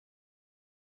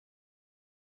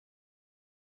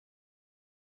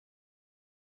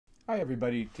Hi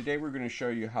everybody, today we're going to show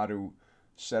you how to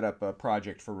set up a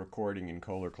project for recording in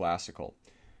Cohler Classical.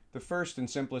 The first and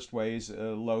simplest way is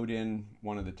load in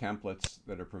one of the templates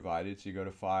that are provided. So you go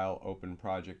to File, Open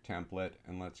Project Template,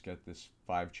 and let's get this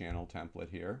 5-channel template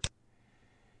here.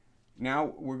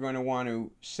 Now we're going to want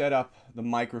to set up the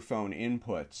microphone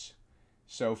inputs.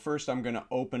 So first I'm going to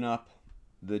open up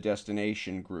the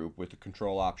destination group with the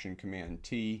Control Option Command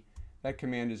T. That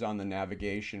command is on the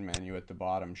navigation menu at the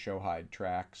bottom, Show Hide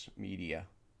Tracks Media,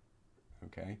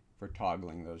 okay, for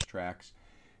toggling those tracks.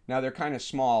 Now they're kind of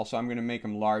small, so I'm going to make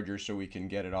them larger so we can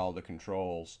get at all the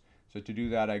controls. So to do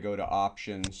that, I go to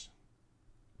Options,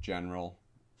 General,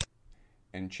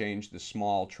 and change the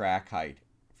small track height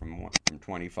from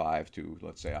 25 to,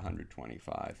 let's say,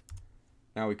 125.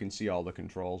 Now we can see all the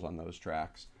controls on those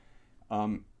tracks.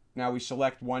 Now we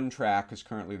select one track because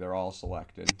currently they're all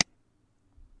selected.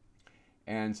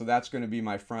 And so that's going to be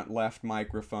my front left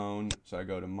microphone. So I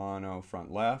go to mono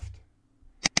front left.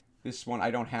 This one I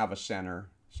don't have a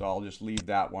center, so I'll just leave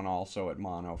that one also at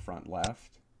mono front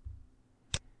left.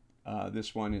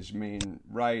 This one is main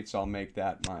right, so I'll make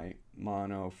that my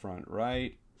mono front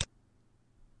right.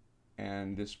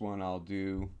 And this one I'll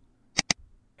do,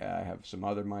 I have some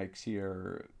other mics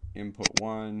here, input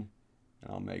 1, and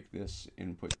I'll make this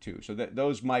input 2. So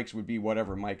those mics would be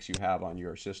whatever mics you have on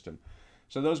your system.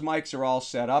 So those mics are all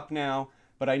set up now,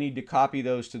 but I need to copy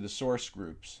those to the source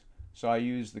groups. So I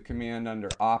use the command under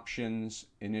Options,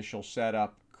 Initial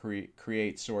Setup,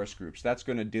 Create Source Groups. That's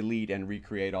going to delete and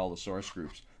recreate all the source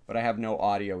groups. But I have no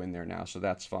audio in there now, so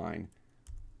that's fine.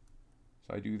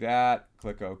 So I do that,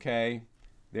 click OK.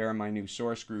 There are my new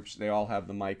source groups. They all have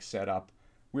the mic set up.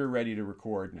 We're ready to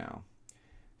record now.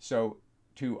 So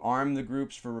to arm the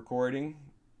groups for recording,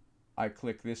 I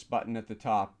click this button at the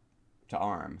top to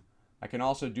arm. I can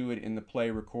also do it in the Play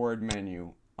Record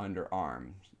menu under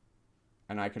Arms.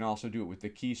 And I can also do it with the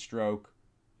keystroke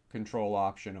Control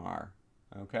Option R.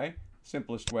 Okay?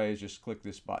 Simplest way is just click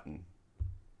this button.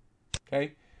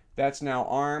 Okay? That's now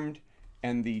armed,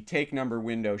 and the take number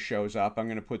window shows up. I'm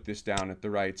going to put this down at the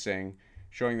right,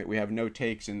 showing that we have no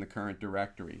takes in the current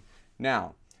directory.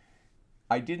 Now,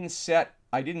 I didn't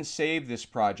save this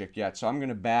project yet, so I'm going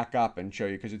to back up and show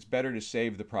you, because it's better to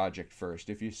save the project first.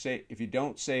 If you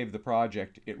don't save the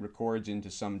project, it records into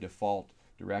some default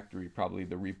directory, probably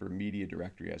the Reaper Media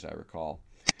directory, as I recall.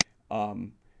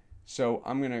 So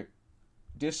I'm going to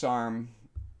disarm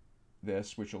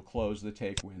this, which will close the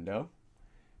take window.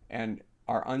 And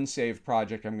our unsaved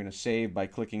project I'm going to save by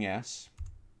clicking S.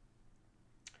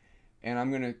 And I'm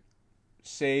going to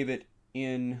save it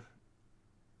in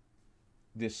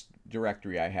this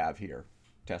directory I have here,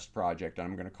 test project, and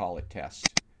I'm going to call it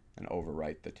test and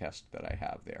overwrite the test that I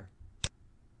have there.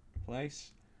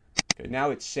 Place. Okay,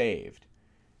 now it's saved.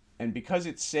 And because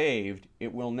it's saved,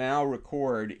 it will now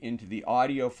record into the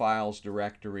audio files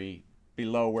directory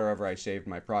below wherever I saved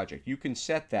my project. You can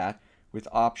set that with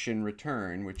Option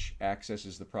Return, which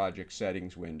accesses the project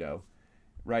settings window.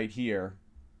 Right here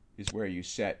is where you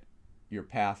set your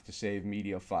path to save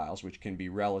media files, which can be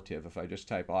relative. If I just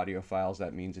type audio files,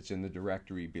 that means it's in the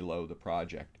directory below the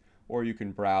project. Or you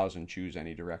can browse and choose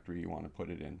any directory you want to put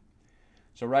it in.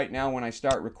 So right now when I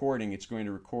start recording, it's going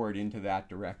to record into that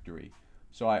directory.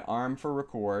 So I arm for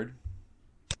record,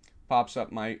 pops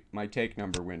up my take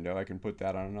number window. I can put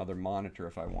that on another monitor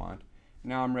if I want.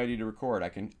 Now I'm ready to record. I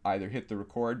can either hit the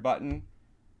record button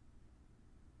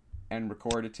and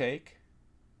record a take,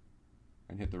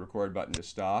 and hit the record button to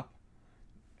stop.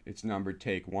 It's numbered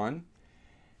take 1.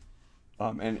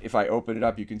 And if I open it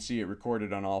up, you can see it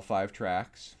recorded on all 5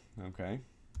 tracks. Okay,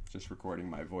 just recording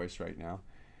my voice right now.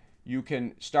 You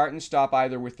can start and stop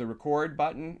either with the record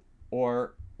button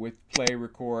or with play,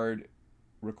 record,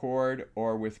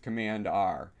 or with Command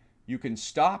R. You can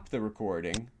stop the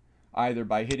recording either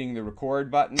by hitting the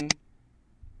record button,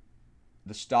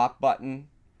 the stop button,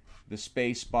 the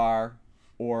space bar,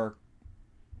 or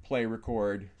play,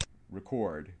 record,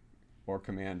 or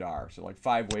Command R. So like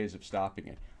 5 ways of stopping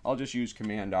it. I'll just use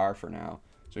Command R for now.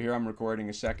 So here I'm recording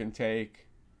a second take,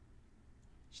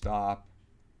 stop.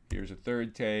 Here's a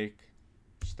third take,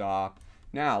 stop.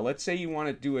 Now let's say you want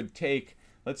to do a take.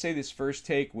 Let's say this first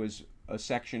take was a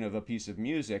section of a piece of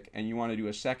music and you want to do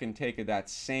a second take of that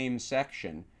same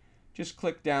section. Just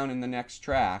click down in the next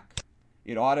track.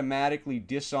 It automatically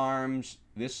disarms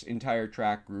this entire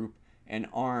track group and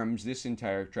arms this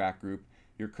entire track group.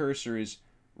 Your cursor is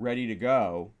ready to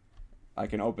go. I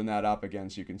can open that up again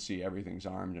so you can see everything's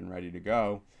armed and ready to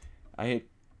go. I hit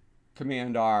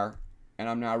Command R, and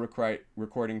I'm now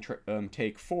recording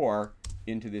take 4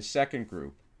 into this second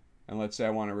group. And let's say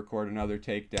I want to record another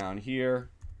take down here.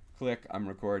 Click, I'm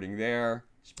recording there.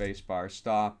 spacebar,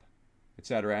 stop,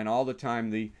 etc. And all the time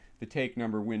the take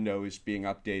number window is being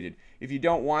updated. If you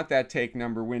don't want that take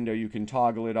number window, you can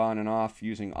toggle it on and off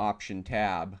using Option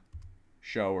Tab,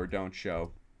 show or don't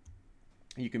show.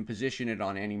 You can position it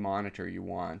on any monitor you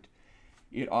want.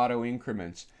 It auto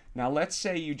increments. Now let's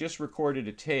say you just recorded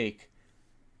a take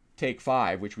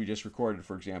 5, which we just recorded,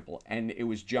 for example, and it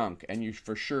was junk and you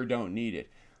for sure don't need it.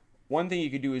 One thing you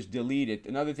could do is delete it.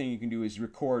 Another thing you can do is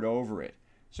record over it.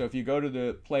 So if you go to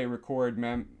the play record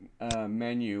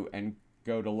menu and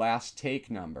go to last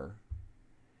take number,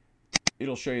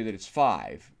 it'll show you that it's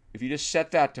 5. If you just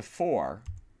set that to 4,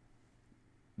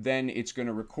 then it's going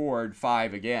to record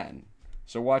 5 again.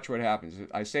 So watch what happens.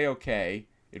 I say OK.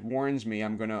 It warns me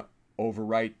I'm going to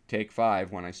overwrite take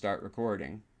 5 when I start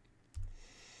recording.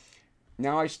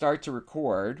 Now I start to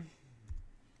record,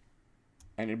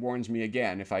 and it warns me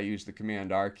again if I use the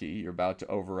Command R key, you're about to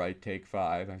overwrite take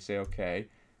 5. I say OK.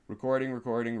 Recording,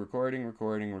 recording, recording,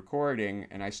 recording, recording,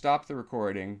 and I stop the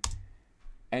recording,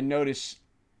 and notice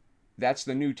that's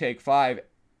the new take 5,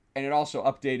 and it also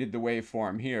updated the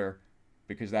waveform here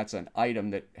because that's an item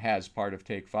that has part of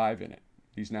take 5 in it.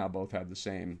 These now both have the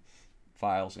same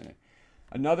files in it.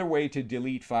 Another way to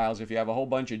delete files, if you have a whole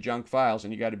bunch of junk files,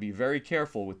 and you got to be very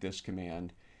careful with this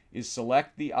command, is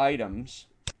select the items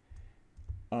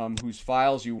whose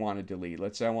files you want to delete.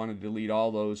 Let's say I want to delete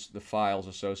all the files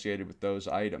associated with those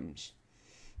items.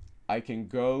 I can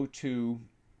go to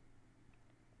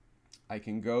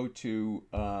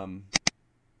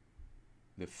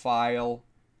the File,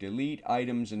 Delete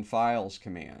Items and Files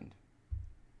command.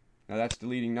 Now that's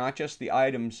deleting not just the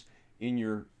items in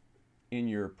your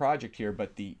project here,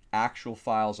 but the actual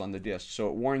files on the disk. So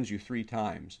it warns you 3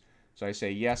 times. So I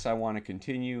say yes, I want to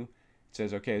continue. It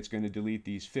says okay, it's going to delete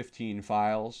these 15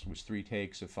 files, which 3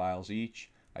 takes of files each.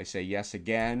 I say yes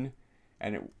again,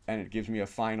 and it gives me a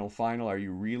final. Are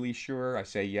you really sure? I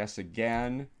say yes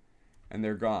again, and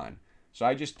they're gone. So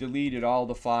I just deleted all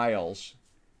the files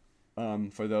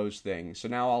for those things. So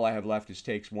now all I have left is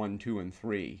takes 1, 2, and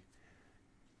 3.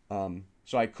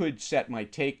 So I could set my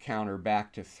take counter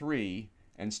back to 3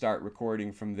 and start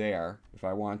recording from there if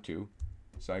I want to.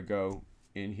 So I go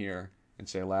in here and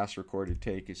say last recorded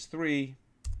take is 3.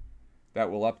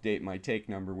 That will update my take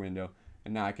number window,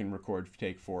 and now I can record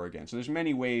take 4 again. So there's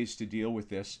many ways to deal with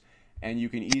this, and you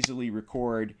can easily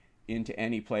record into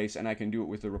any place, and I can do it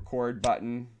with the record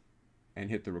button and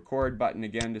hit the record button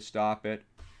again to stop it.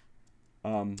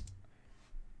 Or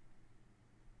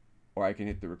I can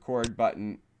hit the record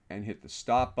button and hit the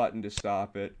stop button to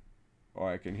stop it, or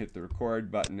I can hit the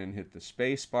record button and hit the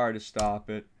space bar to stop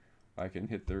it. I can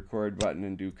hit the record button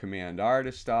and do Command R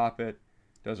to stop it.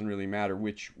 Doesn't really matter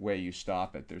which way you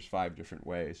stop it. There's 5 different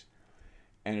ways.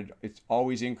 And it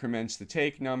always increments the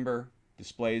take number,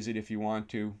 displays it if you want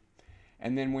to.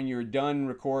 And then when you're done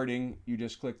recording, you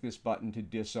just click this button to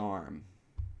disarm.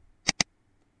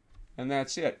 And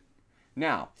that's it.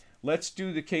 Now, let's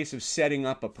do the case of setting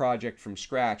up a project from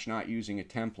scratch, not using a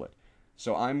template.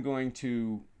 So I'm going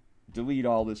to delete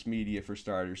all this media for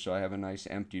starters, so I have a nice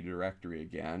empty directory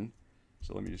again.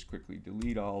 So let me just quickly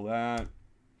delete all that,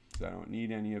 because I don't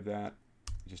need any of that.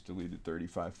 Just deleted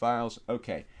 35 files.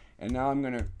 Okay, and now I'm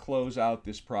going to close out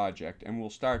this project, and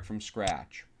we'll start from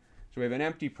scratch. So we have an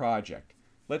empty project.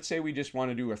 Let's say we just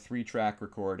want to do a 3-track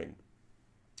recording.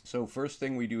 So first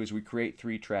thing we do is we create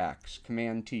 3 tracks.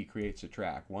 Command T creates a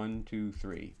track. 1, 2,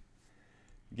 3.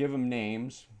 Give them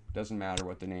names. Doesn't matter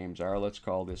what the names are. Let's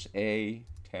call this A,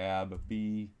 tab,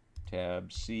 B,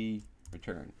 tab, C,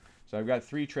 return. So I've got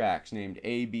 3 tracks named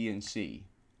A, B, and C.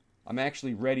 I'm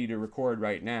actually ready to record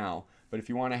right now, but if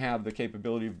you want to have the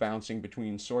capability of bouncing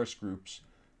between source groups,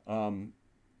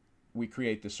 we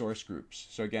create the source groups.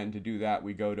 So again, to do that,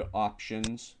 we go to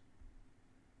Options,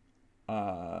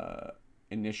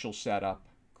 Initial Setup,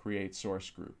 Create Source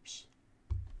Groups.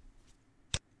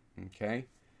 Okay,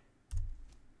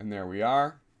 and there we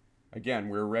are. Again,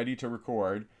 we're ready to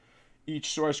record.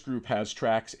 Each source group has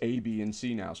tracks A, B, and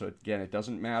C now. So again, it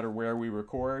doesn't matter where we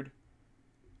record.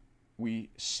 We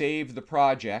save the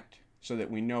project so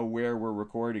that we know where we're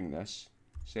recording this.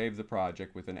 Save the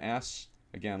project with an S.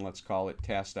 Again, let's call it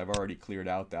test. I've already cleared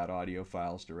out that audio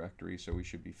files directory, so we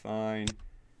should be fine.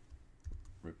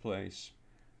 Replace.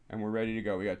 And we're ready to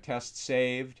go. We got test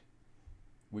saved.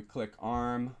 We click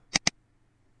ARM,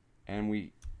 and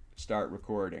we start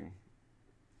recording.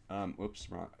 Whoops,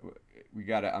 wrong.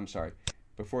 I'm sorry.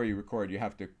 Before you record, you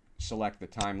have to select the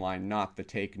timeline, not the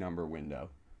take number window.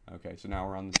 Okay, so now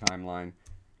we're on the timeline.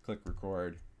 Click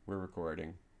record. We're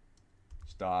recording.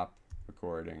 Stop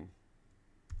recording.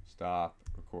 Stop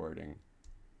recording.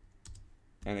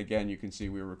 And again, you can see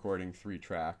we're recording 3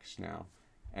 tracks now.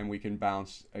 and we can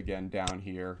bounce again down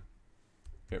here,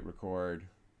 hit record,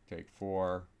 take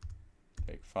 4,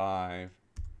 take 5,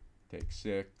 take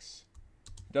 6.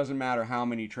 It doesn't matter how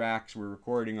many tracks we're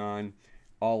recording on,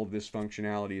 all of this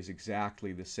functionality is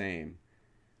exactly the same.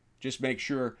 Just make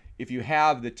sure if you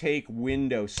have the take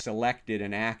window selected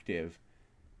and active,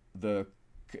 the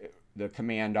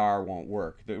Command R won't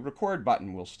work. The record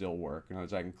button will still work. In other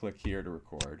words, I can click here to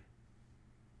record,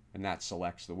 and that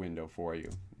selects the window for you.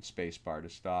 Space bar to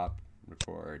stop,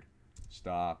 record,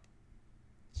 stop,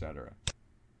 etc.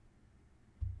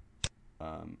 Where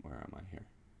am I here?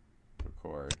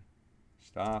 Record,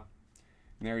 stop,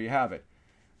 and there you have it.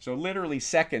 So literally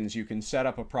seconds you can set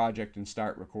up a project and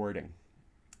start recording.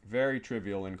 Very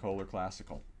trivial in Cohler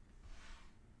Classical.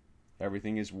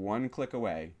 Everything is one click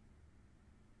away.